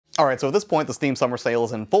Alright, so at this point the Steam Summer Sale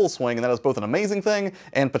is in full swing, and that is both an amazing thing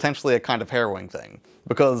and potentially a kind of harrowing thing.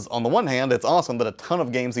 Because on the one hand, it's awesome that a ton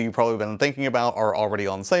of games that you've probably been thinking about are already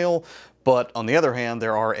on sale, but on the other hand,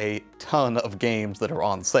 there are a ton of games that are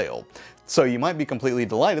on sale. So you might be completely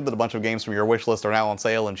delighted that a bunch of games from your wishlist are now on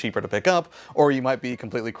sale and cheaper to pick up, or you might be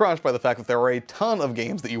completely crushed by the fact that there are a ton of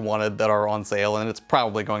games that you wanted that are on sale and it's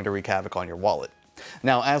probably going to wreak havoc on your wallet.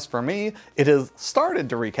 Now, as for me, it has started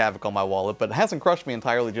to wreak havoc on my wallet, but it hasn't crushed me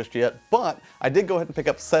entirely just yet, but I did go ahead and pick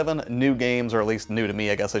up 7 new games, or at least new to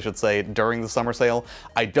me, I guess I should say, during the summer sale.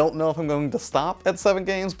 I don't know if I'm going to stop at 7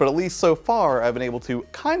 games, but at least so far I've been able to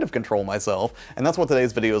kind of control myself, and that's what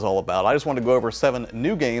today's video is all about. I just wanted to go over 7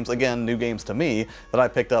 new games, again, new games to me, that I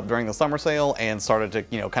picked up during the summer sale and started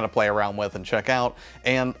to, kind of play around with and check out,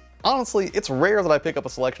 and honestly, it's rare that I pick up a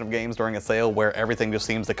selection of games during a sale where everything just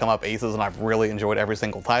seems to come up aces and I've really enjoyed every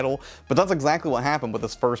single title, but that's exactly what happened with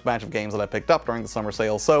this first batch of games that I picked up during the summer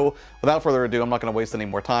sale. So without further ado, I'm not going to waste any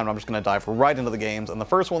more time. I'm just going to dive right into the games, and the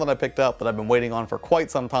first one that I picked up that I've been waiting on for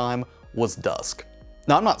quite some time was Dusk.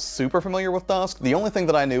 Now, I'm not super familiar with Dusk. The only thing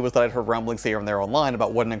that I knew was that I'd heard rumblings here and there online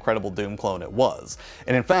about what an incredible Doom clone it was.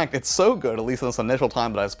 And in fact, it's so good, at least in this initial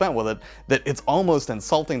time that I've spent with it, that it's almost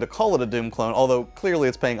insulting to call it a Doom clone, although clearly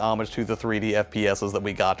it's paying homage to the 3D FPSs that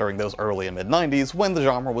we got during those early and mid-90s when the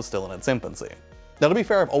genre was still in its infancy. Now, to be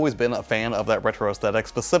fair, I've always been a fan of that retro aesthetic,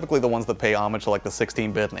 specifically the ones that pay homage to like the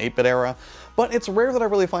 16-bit and 8-bit era, but it's rare that I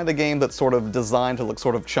really find a game that's sort of designed to look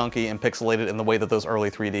sort of chunky and pixelated in the way that those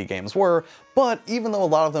early 3D games were, but even though a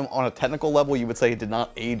lot of them on a technical level you would say did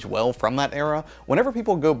not age well from that era, whenever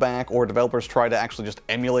people go back or developers try to actually just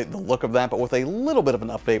emulate the look of that but with a little bit of an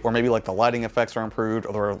update where maybe like the lighting effects are improved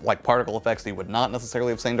or there are like particle effects that you would not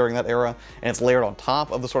necessarily have seen during that era, and it's layered on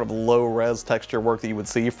top of the sort of low-res texture work that you would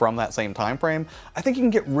see from that same time frame, I think you can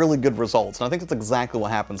get really good results, and I think that's exactly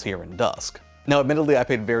what happens here in Dusk. Now, admittedly, I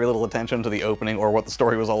paid very little attention to the opening or what the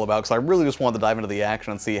story was all about, because I really just wanted to dive into the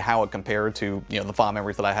action and see how it compared to, the fond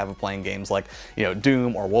memories that I have of playing games like,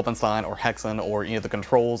 Doom or Wolfenstein or Hexen, or, the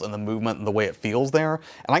controls and the movement and the way it feels there.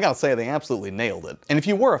 And I gotta say, they absolutely nailed it. And if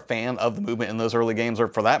you were a fan of the movement in those early games, or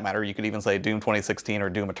for that matter, you could even say Doom 2016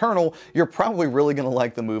 or Doom Eternal, you're probably really gonna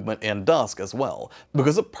like the movement in Dusk as well,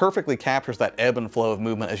 because it perfectly captures that ebb and flow of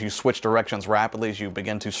movement as you switch directions rapidly as you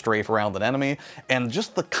begin to strafe around an enemy, and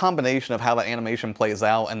just the combination of how that animation plays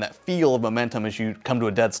out and that feel of momentum as you come to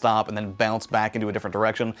a dead stop and then bounce back into a different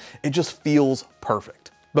direction, it just feels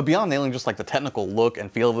perfect. But beyond nailing just like the technical look and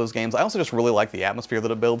feel of those games, I also just really like the atmosphere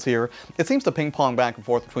that it builds here. It seems to ping pong back and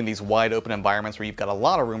forth between these wide open environments where you've got a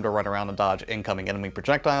lot of room to run around and dodge incoming enemy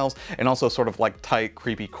projectiles, and also sort of like tight,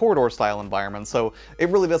 creepy corridor style environments, so it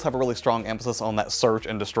really does have a really strong emphasis on that search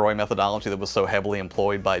and destroy methodology that was so heavily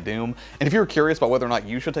employed by Doom. And if you're curious about whether or not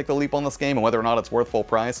you should take the leap on this game and whether or not it's worth full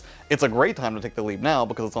price, it's a great time to take the leap now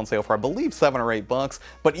because it's on sale for I believe $7 or $8,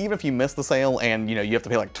 but even if you miss the sale and you have to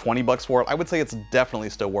pay like $20 for it, I would say it's definitely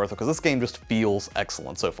still worth it because this game just feels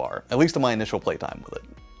excellent so far, at least in my initial playtime with it.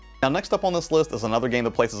 Now, next up on this list is another game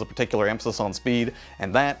that places a particular emphasis on speed,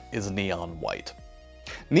 and that is Neon White.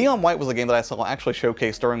 Neon White was a game that I saw actually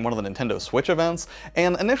showcased during one of the Nintendo Switch events,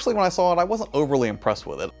 and initially when I saw it, I wasn't overly impressed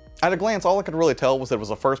with it. At a glance, all I could really tell was that it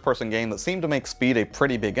was a first-person game that seemed to make speed a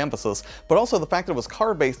pretty big emphasis, but also the fact that it was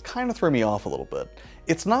card-based kind of threw me off a little bit.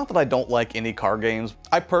 It's not that I don't like any card games.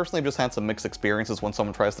 I personally have just had some mixed experiences when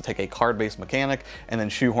someone tries to take a card-based mechanic and then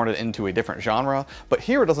shoehorn it into a different genre, but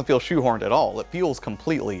here it doesn't feel shoehorned at all. It feels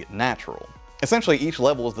completely natural. Essentially, each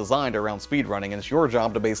level is designed around speedrunning, and it's your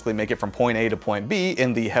job to basically make it from point A to point B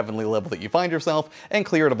in the heavenly level that you find yourself, and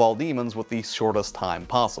clear it of all demons with the shortest time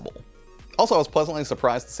possible. Also, I was pleasantly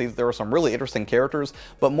surprised to see that there were some really interesting characters,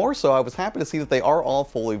 but more so I was happy to see that they are all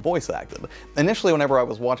fully voice acted. Initially, whenever I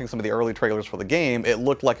was watching some of the early trailers for the game, it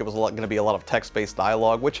looked like it was going to be a lot of text-based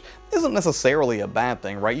dialogue, which isn't necessarily a bad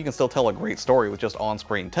thing, right? You can still tell a great story with just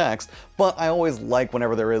on-screen text, but I always like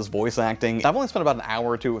whenever there is voice acting. I've only spent about an hour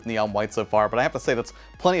or two with Neon White so far, but I have to say that's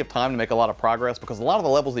plenty of time to make a lot of progress because a lot of the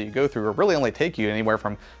levels that you go through really only take you anywhere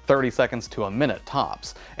from 30 seconds to a minute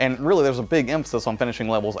tops. And really, there's a big emphasis on finishing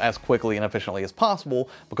levels as quickly and efficiently as possible,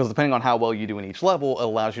 because depending on how well you do in each level, it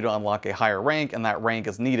allows you to unlock a higher rank, and that rank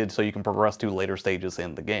is needed so you can progress to later stages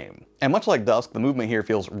in the game. And much like Dusk, the movement here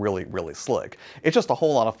feels really, really slick. It's just a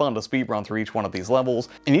whole lot of fun to speedrun through each one of these levels,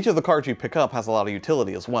 and each of the cards you pick up has a lot of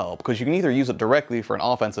utility as well, because you can either use it directly for an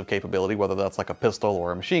offensive capability, whether that's like a pistol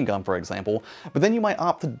or a machine gun, for example, but then you might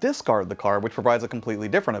opt to discard the card, which provides a completely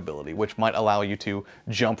different ability, which might allow you to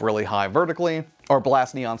jump really high vertically, or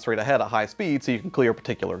blast neon straight ahead at high speed so you can clear a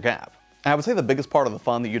particular gap. And I would say the biggest part of the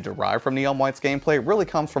fun that you derive from Neon White's gameplay really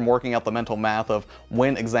comes from working out the mental math of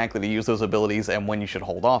when exactly to use those abilities and when you should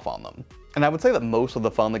hold off on them. And I would say that most of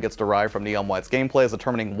the fun that gets derived from Neon White's gameplay is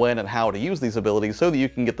determining when and how to use these abilities so that you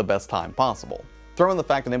can get the best time possible. Throw in the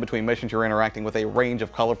fact that in between missions you're interacting with a range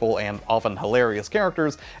of colorful and often hilarious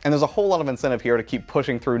characters, and there's a whole lot of incentive here to keep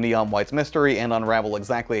pushing through Neon White's mystery and unravel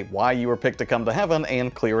exactly why you were picked to come to heaven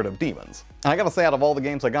and clear it of demons. And I gotta say, out of all the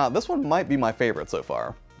games I got, this one might be my favorite so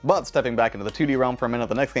far. But stepping back into the 2D realm for a minute,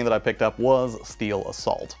 the next game that I picked up was Steel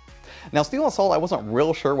Assault. Now, Steel Assault, I wasn't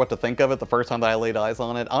real sure what to think of it the first time that I laid eyes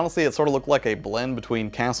on it. Honestly, it sort of looked like a blend between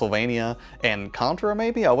Castlevania and Contra,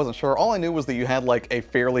 maybe? I wasn't sure. All I knew was that you had like a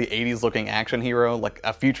fairly 80s looking action hero, like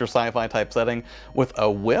a future sci-fi type setting, with a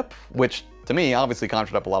whip, which to me obviously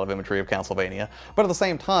conjured up a lot of imagery of Castlevania, but at the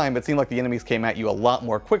same time it seemed like the enemies came at you a lot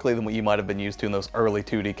more quickly than what you might have been used to in those early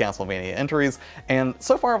 2D Castlevania entries, and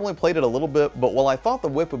so far I've only played it a little bit, but while I thought the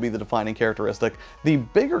whip would be the defining characteristic, the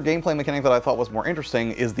bigger gameplay mechanic that I thought was more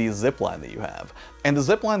interesting is the zipline that you have. And the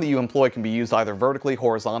zipline that you employ can be used either vertically,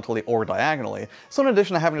 horizontally, or diagonally, so in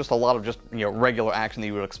addition to having just a lot of regular action that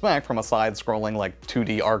you would expect from a side-scrolling like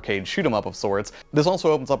 2D arcade shoot-'em-up of sorts, this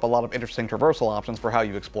also opens up a lot of interesting traversal options for how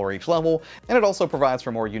you explore each level, and it also provides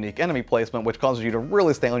for more unique enemy placement, which causes you to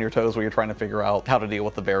really stay on your toes when you're trying to figure out how to deal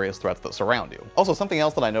with the various threats that surround you. Also, something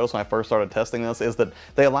else that I noticed when I first started testing this is that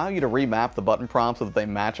they allow you to remap the button prompts so that they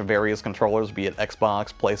match various controllers, be it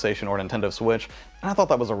Xbox, PlayStation, or Nintendo Switch, and I thought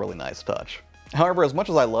that was a really nice touch. However, as much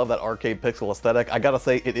as I love that arcade pixel aesthetic, I gotta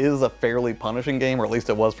say it is a fairly punishing game, or at least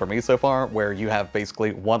it was for me so far, where you have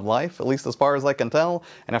basically one life, at least as far as I can tell,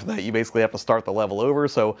 and after that you basically have to start the level over,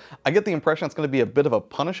 so I get the impression it's going to be a bit of a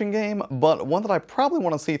punishing game, but one that I probably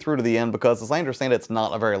want to see through to the end because, as I understand it, it's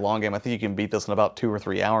not a very long game. I think you can beat this in about 2 or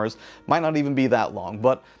 3 hours. Might not even be that long,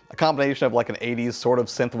 but a combination of like an 80s sort of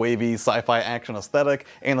synth-wavy sci-fi action aesthetic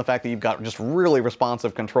and the fact that you've got just really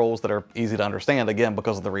responsive controls that are easy to understand, again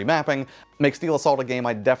because of the remapping, makes Steel Assault a game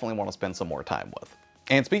I definitely want to spend some more time with.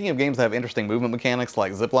 And speaking of games that have interesting movement mechanics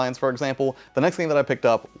like ziplines for example, the next game that I picked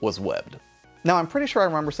up was Webbed. Now, I'm pretty sure I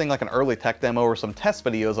remember seeing like an early tech demo or some test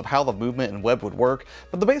videos of how the movement in Web would work,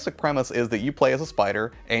 but the basic premise is that you play as a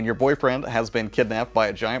spider, and your boyfriend has been kidnapped by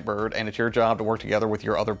a giant bird, and it's your job to work together with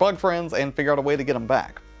your other bug friends and figure out a way to get him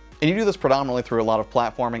back. And you do this predominantly through a lot of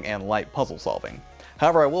platforming and light puzzle solving.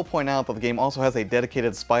 However, I will point out that the game also has a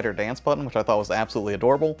dedicated spider dance button, which I thought was absolutely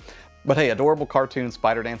adorable. But hey, adorable cartoon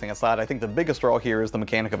spider dancing aside, I think the biggest draw here is the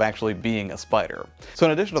mechanic of actually being a spider. So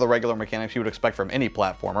in addition to the regular mechanics you would expect from any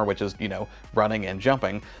platformer, which is, running and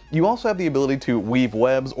jumping, you also have the ability to weave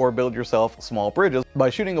webs or build yourself small bridges by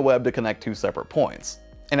shooting a web to connect 2 separate points.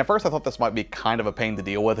 And at first I thought this might be kind of a pain to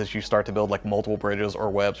deal with as you start to build like multiple bridges or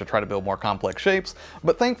webs or try to build more complex shapes,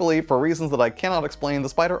 but thankfully, for reasons that I cannot explain, the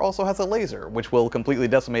spider also has a laser, which will completely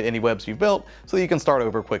decimate any webs you've built so that you can start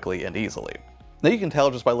over quickly and easily. Now you can tell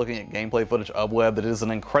just by looking at gameplay footage of Web that it is an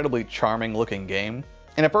incredibly charming looking game.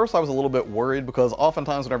 And at first I was a little bit worried because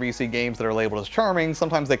oftentimes whenever you see games that are labeled as charming,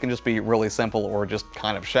 sometimes they can just be really simple or just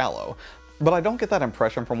kind of shallow. But I don't get that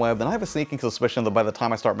impression from Web, and I have a sneaking suspicion that by the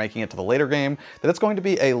time I start making it to the later game, that it's going to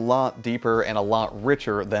be a lot deeper and a lot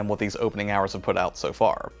richer than what these opening hours have put out so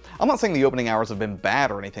far. I'm not saying the opening hours have been bad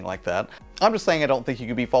or anything like that. I'm just saying I don't think you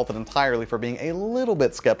could be faulted entirely for being a little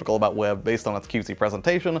bit skeptical about Web based on its cutesy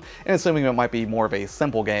presentation, and assuming it might be more of a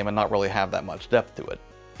simple game and not really have that much depth to it.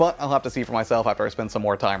 But I'll have to see for myself after I spend some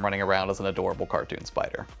more time running around as an adorable cartoon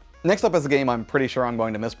spider. Next up is a game I'm pretty sure I'm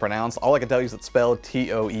going to mispronounce. All I can tell you is it's spelled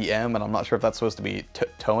T-O-E-M, and I'm not sure if that's supposed to be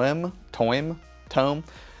Tome?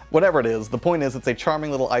 Whatever it is, the point is it's a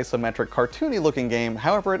charming little isometric, cartoony looking game.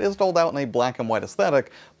 However, it is doled out in a black and white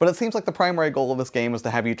aesthetic, but it seems like the primary goal of this game is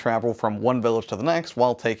to have you travel from one village to the next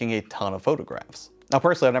while taking a ton of photographs. Now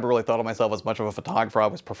personally, I've never really thought of myself as much of a photographer. I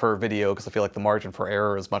always prefer video because I feel like the margin for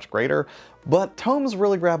error is much greater, but Tomes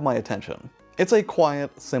really grabbed my attention. It's a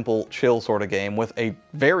quiet, simple, chill sort of game with a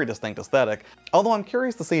very distinct aesthetic, although I'm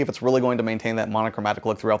curious to see if it's really going to maintain that monochromatic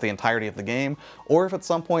look throughout the entirety of the game, or if at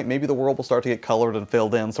some point maybe the world will start to get colored and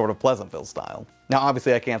filled in sort of Pleasantville style. Now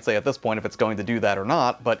obviously I can't say at this point if it's going to do that or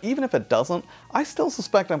not, but even if it doesn't, I still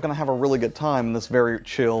suspect I'm going to have a really good time in this very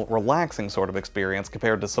chill, relaxing sort of experience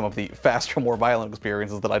compared to some of the faster, more violent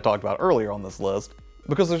experiences that I talked about earlier on this list.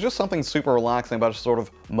 Because there's just something super relaxing about just sort of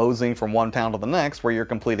moseying from one town to the next where you're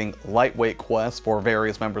completing lightweight quests for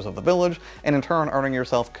various members of the village and in turn earning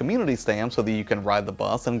yourself community stamps so that you can ride the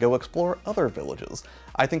bus and go explore other villages.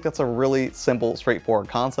 I think that's a really simple, straightforward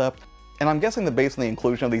concept, and I'm guessing that based on the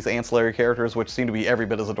inclusion of these ancillary characters, which seem to be every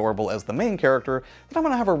bit as adorable as the main character, that I'm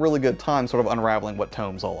going to have a really good time sort of unraveling what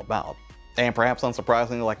Tome's all about. And perhaps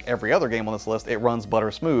unsurprisingly, like every other game on this list, it runs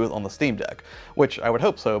butter smooth on the Steam Deck, which I would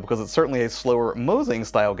hope so because it's certainly a slower moseying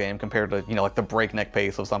style game compared to, like the breakneck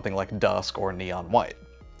pace of something like Dusk or Neon White.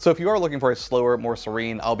 So if you are looking for a slower, more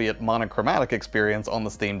serene, albeit monochromatic experience on the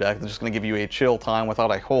Steam Deck that's just going to give you a chill time without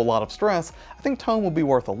a whole lot of stress, I think Tome will be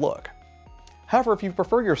worth a look. However, if you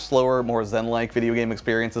prefer your slower, more zen-like video game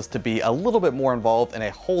experiences to be a little bit more involved and a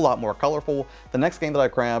whole lot more colorful, the next game that I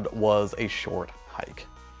grabbed was A Short Hike.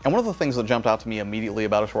 And one of the things that jumped out to me immediately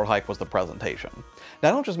about A Short Hike was the presentation. Now,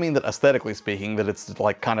 I don't just mean that aesthetically speaking, that it's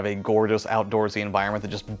like kind of a gorgeous outdoorsy environment that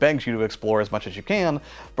just begs you to explore as much as you can,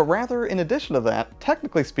 but rather, in addition to that,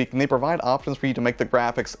 technically speaking, they provide options for you to make the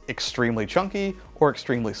graphics extremely chunky or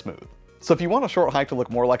extremely smooth. So if you want A Short Hike to look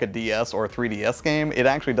more like a DS or a 3DS game, it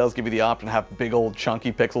actually does give you the option to have big old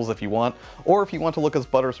chunky pixels if you want, or if you want to look as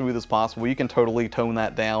butter smooth as possible, you can totally tone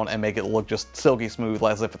that down and make it look just silky smooth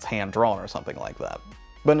as if it's hand-drawn or something like that.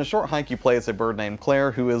 But in A Short Hike, you play as a bird named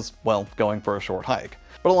Claire who is, well, going for a short hike.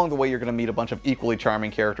 But along the way, you're going to meet a bunch of equally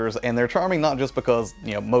charming characters, and they're charming not just because,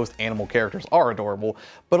 most animal characters are adorable,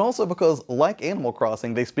 but also because, like Animal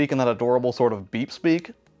Crossing, they speak in that adorable sort of beep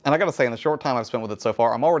speak. And I gotta say, in the short time I've spent with it so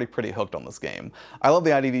far, I'm already pretty hooked on this game. I love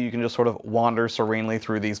the idea that you can just sort of wander serenely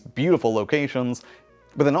through these beautiful locations,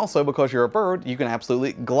 but then also, because you're a bird, you can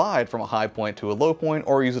absolutely glide from a high point to a low point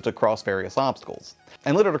or use it to cross various obstacles.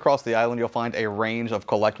 And littered across the island, you'll find a range of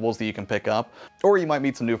collectibles that you can pick up, or you might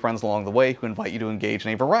meet some new friends along the way who invite you to engage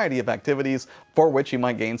in a variety of activities, for which you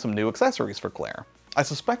might gain some new accessories for Claire. I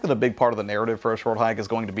suspect that a big part of the narrative for A Short Hike is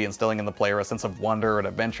going to be instilling in the player a sense of wonder and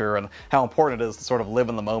adventure and how important it is to sort of live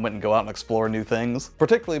in the moment and go out and explore new things.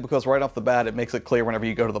 Particularly because right off the bat it makes it clear whenever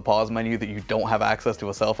you go to the pause menu that you don't have access to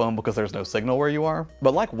a cell phone because there's no signal where you are.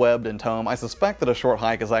 But like Webbed and Tome, I suspect that A Short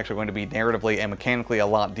Hike is actually going to be narratively and mechanically a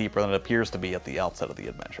lot deeper than it appears to be at the outset of the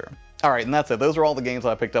adventure. Alright, and that's it. Those are all the games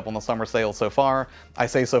I picked up on the summer sale so far. I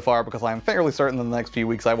say so far because I'm fairly certain in the next few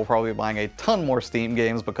weeks I will probably be buying a ton more Steam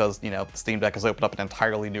games because, the Steam Deck has opened up an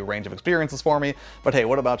entirely new range of experiences for me. But hey,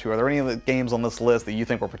 what about you? Are there any of the games on this list that you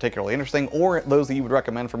think were particularly interesting, or those that you would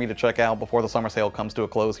recommend for me to check out before the summer sale comes to a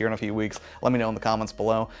close here in a few weeks? Let me know in the comments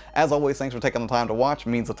below. As always, thanks for taking the time to watch. It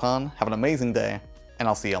means a ton. Have an amazing day, and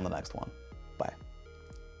I'll see you on the next one.